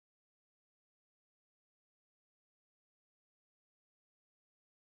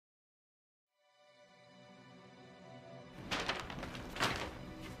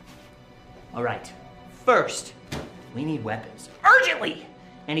All right. First, we need weapons. Urgently!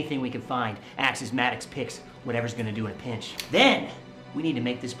 Anything we can find. Axes, mattocks, picks, whatever's gonna do in a pinch. Then, we need to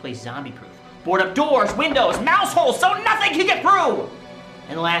make this place zombie-proof. Board up doors, windows, mouse holes so nothing can get through!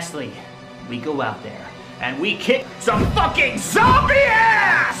 And lastly, we go out there and we kick some fucking zombie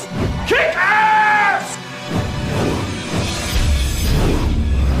ass! Kick ass!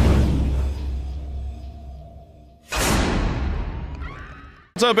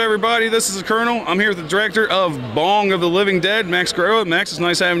 What's up, everybody? This is the Colonel. I'm here with the director of Bong of the Living Dead, Max Groah. Max, it's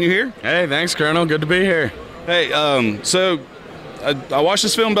nice having you here. Hey, thanks, Colonel. Good to be here. Hey, so I watched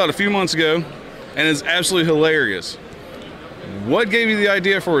this film about a few months ago, and it's absolutely hilarious. What gave you the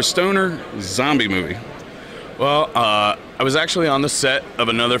idea for a stoner zombie movie? Well, I was actually on the set of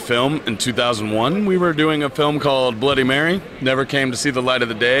another film in 2001. We were doing a film called Bloody Mary. Never came to see the light of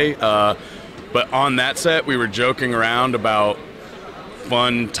the day. But on that set, we were joking around about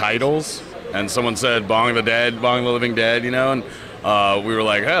fun titles, and someone said Bong of the Dead, Bong of the Living Dead, you know, and we were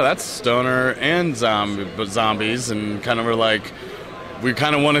like, oh, that's stoner and zombies, and kind of were like, we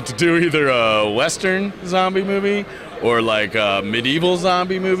kind of wanted to do either a Western zombie movie or like a medieval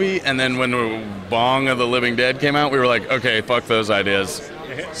zombie movie, and then when Bong of the Living Dead came out, we were like, okay, fuck those ideas,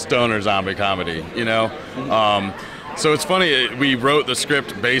 stoner zombie comedy, you know? So it's funny, we wrote the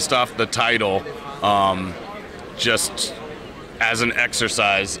script based off the title, just as an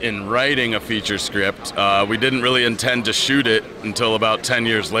exercise in writing a feature script. We didn't really intend to shoot it until about 10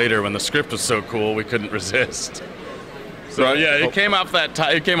 years later when the script was so cool we couldn't resist. So yeah, it came off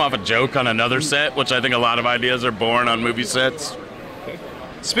it came off a joke on another set, which I think a lot of ideas are born on movie sets.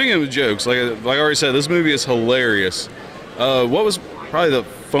 Speaking of jokes, like I already said, this movie is hilarious. What was probably the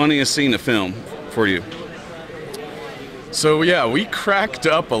funniest scene of film for you? So yeah, we cracked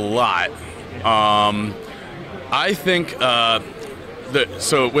up a lot. I think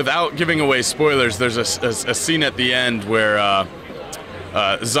so without giving away spoilers, there's a scene at the end where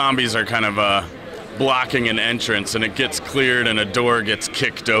zombies are kind of blocking an entrance, and it gets cleared and a door gets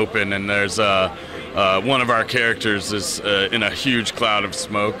kicked open, and there's one of our characters is in a huge cloud of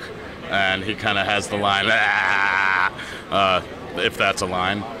smoke, and he kind of has the line, ah, if that's a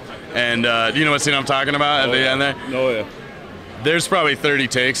line. And do you know what scene I'm talking about at the end there? Oh yeah. There's probably 30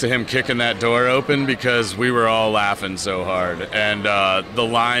 takes of him kicking that door open because we were all laughing so hard. And the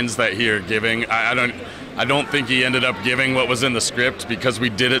lines that he are giving, I don't think he ended up giving what was in the script because we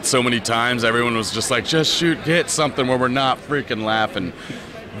did it so many times. Everyone was just like, just shoot, hit something where we're not freaking laughing.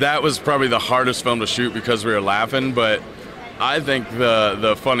 That was probably the hardest film to shoot because we were laughing. But I think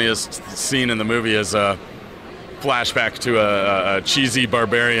the funniest scene in the movie is a flashback to a cheesy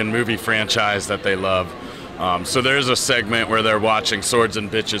barbarian movie franchise that they love. So there's a segment where they're watching Swords and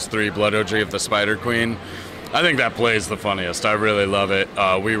Bitches 3, Blood Orgy of the Spider Queen. I think that plays the funniest. I really love it.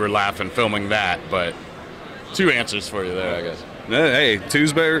 We were laughing filming that, but two answers for you there, I guess. Hey,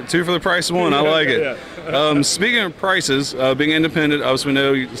 two's better, two for the price of one. I like it. Yeah. Speaking of prices, being independent, obviously we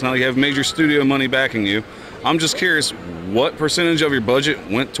know it's not like you have major studio money backing you. I'm just curious, what percentage of your budget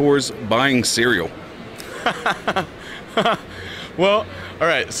went towards buying cereal? Well, all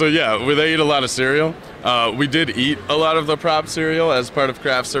right, so yeah, they eat a lot of cereal. We did eat a lot of the prop cereal as part of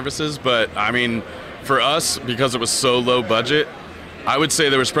craft services, but I mean, for us, because it was so low budget, I would say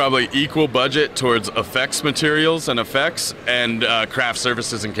there was probably equal budget towards effects materials and effects and craft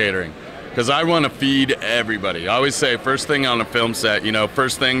services and catering. Because I want to feed everybody. I always say first thing on a film set, you know,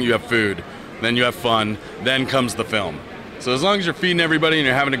 first thing you have food, then you have fun, then comes the film. So as long as you're feeding everybody and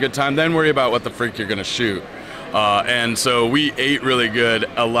you're having a good time, then worry about what the freak you're going to shoot. And so we ate really good.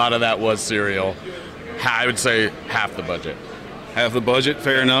 A lot of that was cereal. I would say half the budget. Half the budget,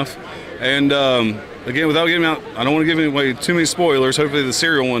 fair enough. And again, without giving out, I don't want to give away too many spoilers. Hopefully the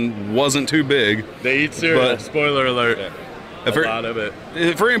cereal one wasn't too big. They eat cereal, but, spoiler alert, a lot of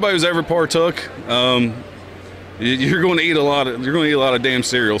it. For anybody who's ever partook, you're going to eat a lot of damn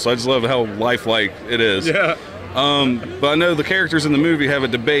cereal. So I just love how lifelike it is. Yeah. But I know the characters in the movie have a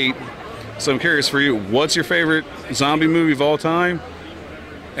debate. So I'm curious for you, what's your favorite zombie movie of all time?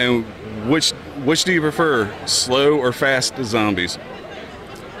 And which do you prefer, slow or fast zombies?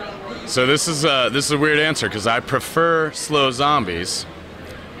 So this is a weird answer because I prefer slow zombies.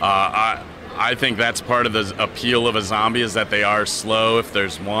 I think that's part of the appeal of a zombie is that they are slow if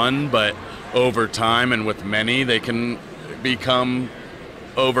there's one, but over time and with many they can become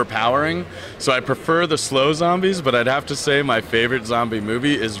overpowering. So I prefer the slow zombies, but I'd have to say my favorite zombie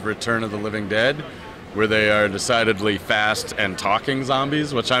movie is Return of the Living Dead, where they are decidedly fast and talking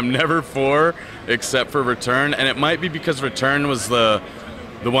zombies, which I'm never for except for Return. And it might be because Return was the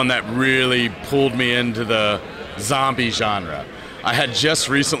one that really pulled me into the zombie genre. I had just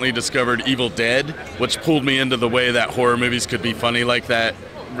recently discovered Evil Dead, which pulled me into the way that horror movies could be funny like that,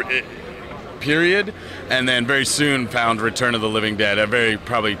 period. And then very soon found Return of the Living Dead at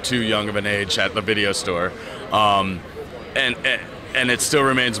probably too young of an age at the video store. And it still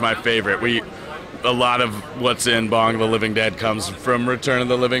remains my favorite. A lot of what's in Bong the Living Dead comes from Return of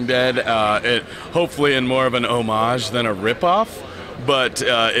the Living Dead. It hopefully in more of an homage than a ripoff, but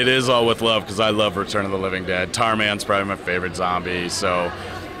it is all with love because I love Return of the Living Dead. Tarman's probably my favorite zombie. So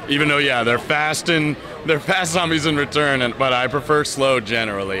even though they're fast zombies in Return, but I prefer slow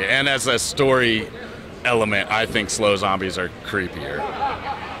generally. And as a story element, I think slow zombies are creepier.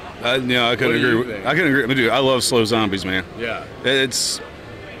 I couldn't agree. I couldn't agree. Dude, I love slow zombies, man. Yeah.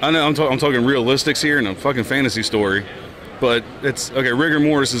 I know I'm talking realistics here and a fucking fantasy story, but it's okay. Rigor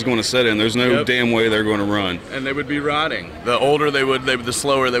mortis is going to set in. There's no damn way they're going to run. And they would be rotting. The older the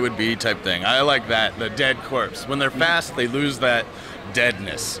slower they would be, type thing. I like that. The dead corpse. When they're fast, they lose that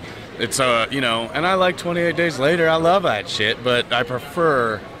deadness. It's and I like 28 Days Later. I love that shit, but I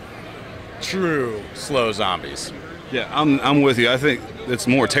prefer true slow zombies. Yeah, I'm with you. I think it's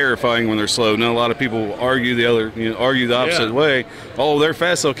more terrifying when they're slow. Now a lot of people argue the opposite way. Oh, they're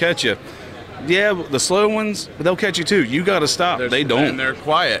fast, they'll catch you. Yeah, the slow ones, they'll catch you too. You got to stop. They don't. And they're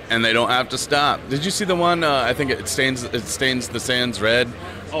quiet, and they don't have to stop. Did you see the one? I think it stains the sands red,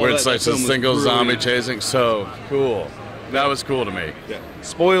 where it's like a single zombie chasing. So cool. That was cool to me. Yeah.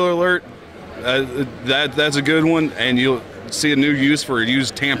 Spoiler alert. That's a good one, and you'll see a new use for a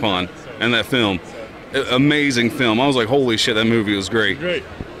used tampon in that film. Amazing film. I was like, holy shit, that movie was great. Great.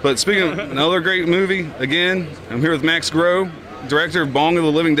 But speaking of another great movie, again, I'm here with Max Groah, director of Bong of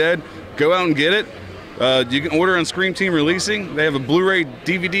the Living Dead. Go out and get it. You can order on Scream Team Releasing. They have a Blu-ray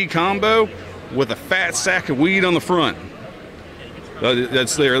DVD combo with a fat sack of weed on the front.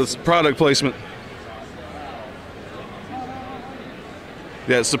 That's there. That's product placement.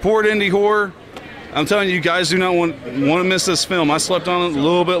 Yeah, support indie horror. I'm telling you, you guys do not want to miss this film. I slept on it a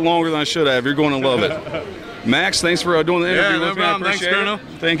little bit longer than I should have. You're going to love it. Max, thanks for doing the interview with me. No problem. Thanks, Colonel.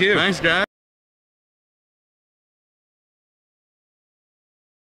 Thank you. Thanks, guys.